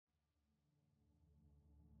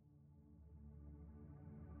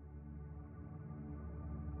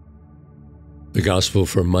The Gospel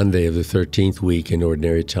for Monday of the 13th week in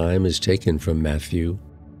Ordinary Time is taken from Matthew,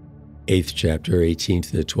 8th chapter,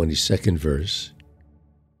 18th to the 22nd verse.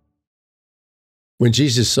 When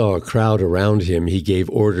Jesus saw a crowd around him, he gave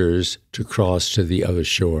orders to cross to the other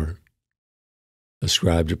shore. A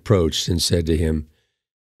scribe approached and said to him,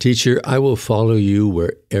 "Teacher, I will follow you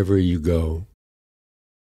wherever you go."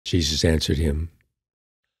 Jesus answered him,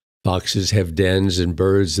 "Foxes have dens and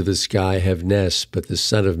birds of the sky have nests, but the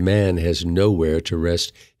Son of Man has nowhere to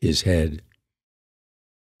rest his head."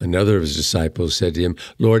 Another of his disciples said to him,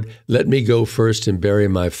 "Lord, let me go first and bury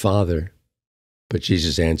my father." But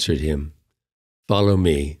Jesus answered him, "Follow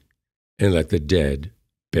me, and let the dead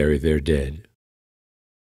bury their dead."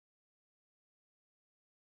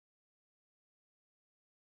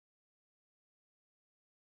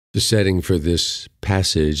 The setting for this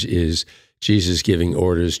passage is Jesus giving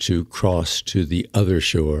orders to cross to the other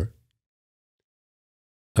shore.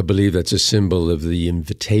 I believe that's a symbol of the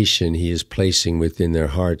invitation he is placing within their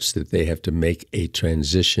hearts that they have to make a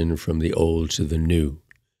transition from the old to the new.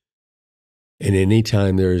 And any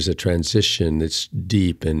time there is a transition that's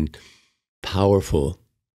deep and powerful,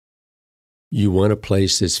 you want a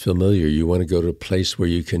place that's familiar. You want to go to a place where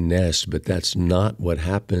you can nest, but that's not what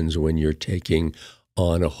happens when you're taking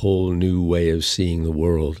on a whole new way of seeing the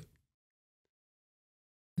world.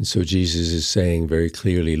 And so Jesus is saying very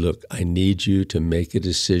clearly, look, I need you to make a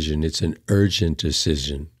decision. It's an urgent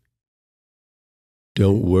decision.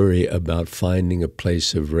 Don't worry about finding a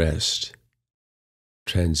place of rest.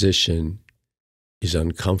 Transition is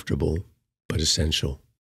uncomfortable, but essential.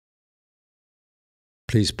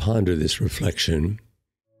 Please ponder this reflection,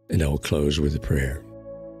 and I will close with a prayer.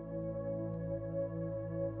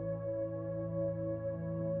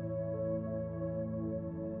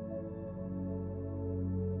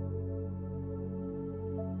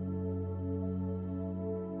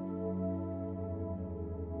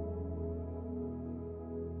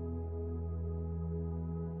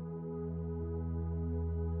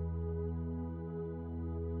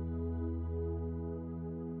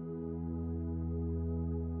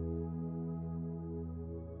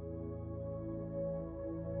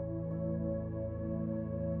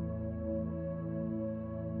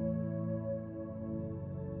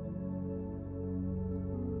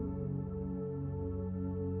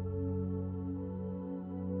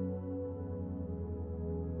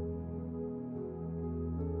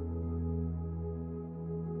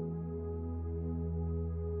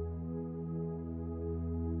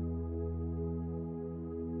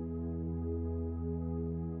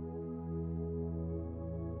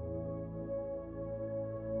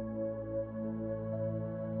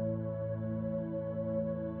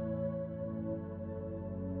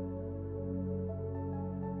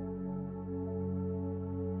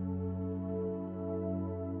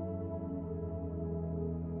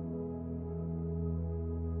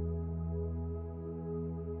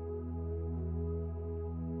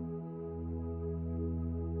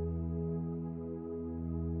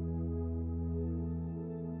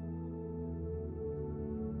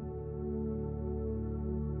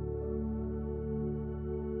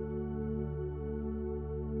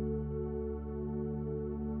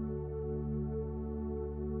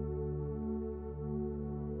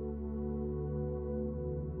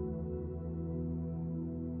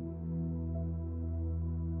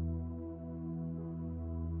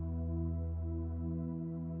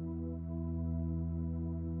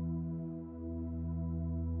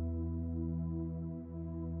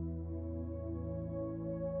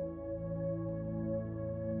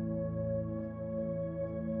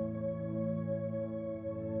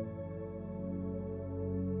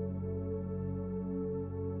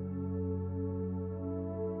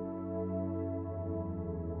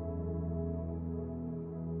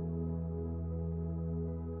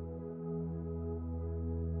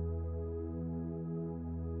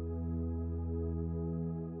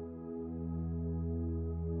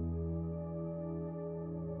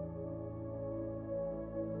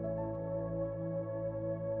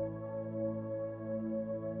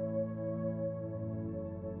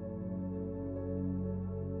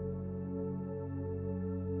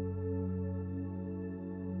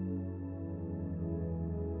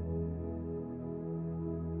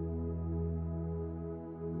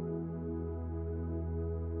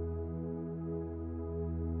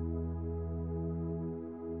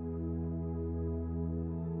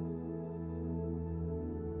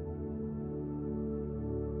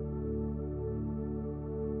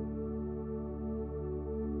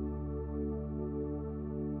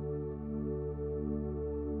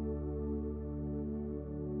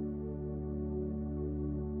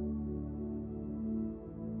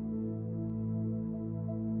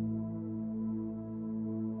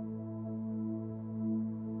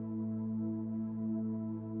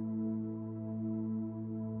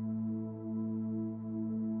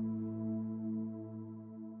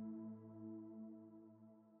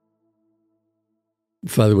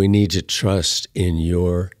 Father, we need to trust in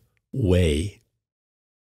your way.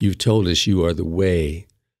 You've told us you are the way,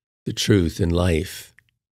 the truth, and life.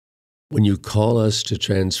 When you call us to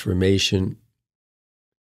transformation,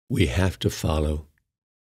 we have to follow.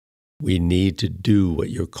 We need to do what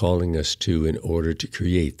you're calling us to in order to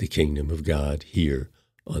create the kingdom of God here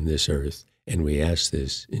on this earth. And we ask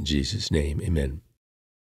this in Jesus' name. Amen.